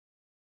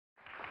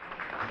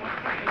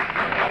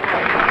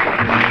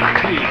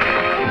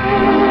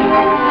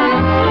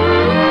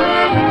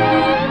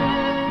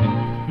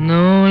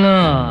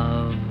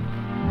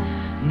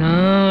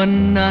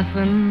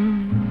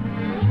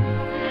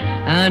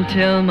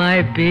till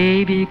my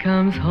baby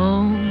comes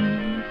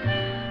home.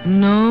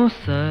 No,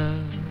 sir,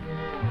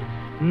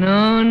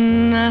 no,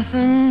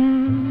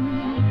 nothing.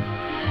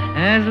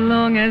 As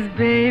long as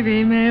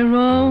baby may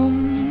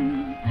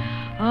roam,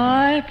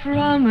 I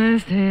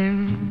promised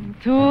him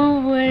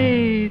to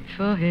wait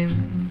for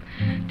him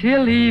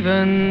till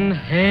even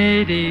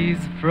Hades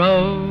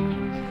froze.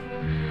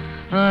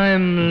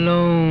 I'm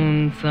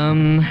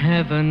lonesome,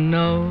 heaven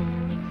knows,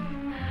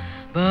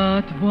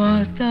 but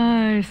what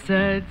I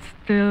said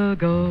still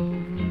goes.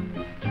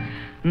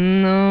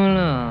 No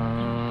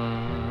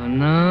love,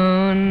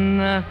 no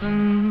nothing,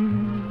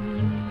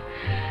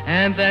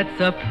 and that's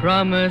a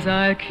promise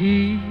I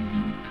keep.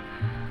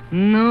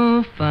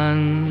 No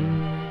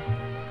fun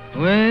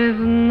with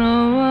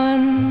no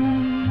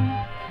one,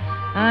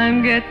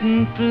 I'm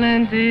getting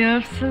plenty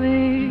of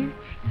sleep.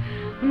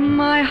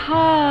 My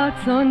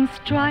heart's on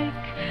strike,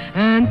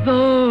 and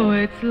though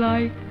it's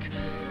like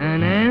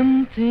an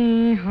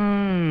empty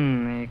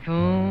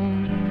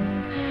honeycomb,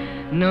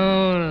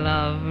 no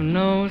love,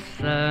 no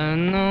sir,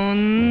 no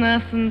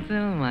nothing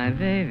till my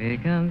baby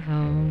comes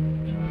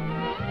home.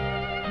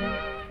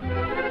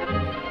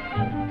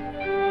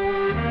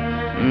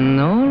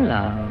 No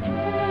love,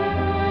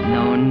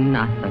 no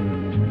nothing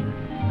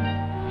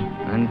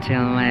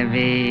until my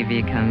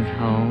baby comes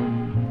home.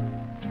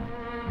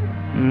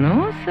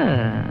 No,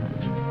 sir,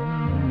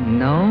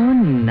 no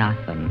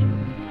nothing,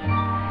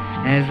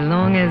 as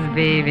long as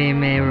baby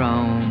may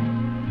roam.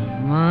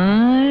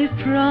 I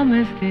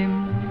promised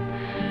him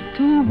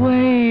to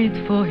wait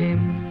for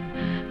him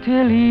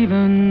till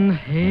even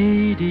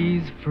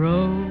Hades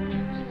froze.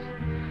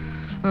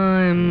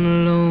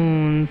 I'm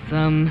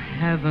lonesome,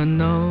 heaven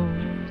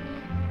knows,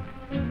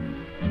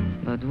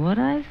 but what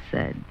I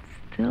said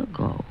still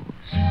goes.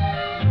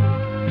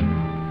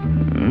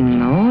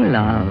 No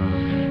love,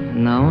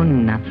 no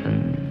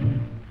nothing,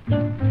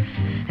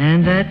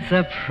 and that's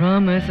a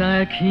promise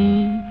I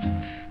keep.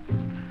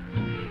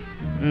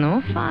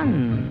 No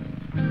fun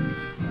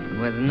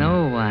with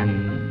no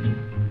one,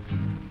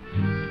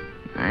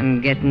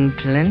 I'm getting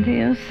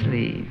plenty of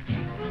sleep.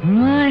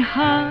 My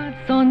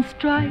heart's on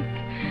strike,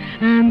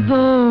 and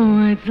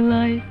though it's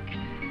like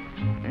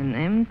an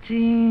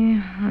empty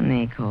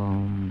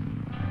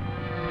honeycomb,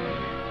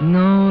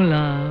 no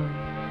love,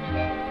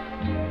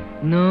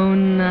 no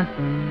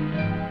nothing,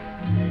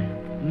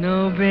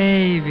 no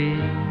baby,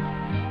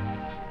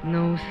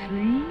 no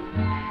sleep,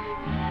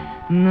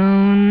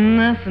 no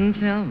nothing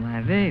till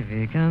my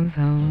baby comes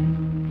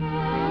home.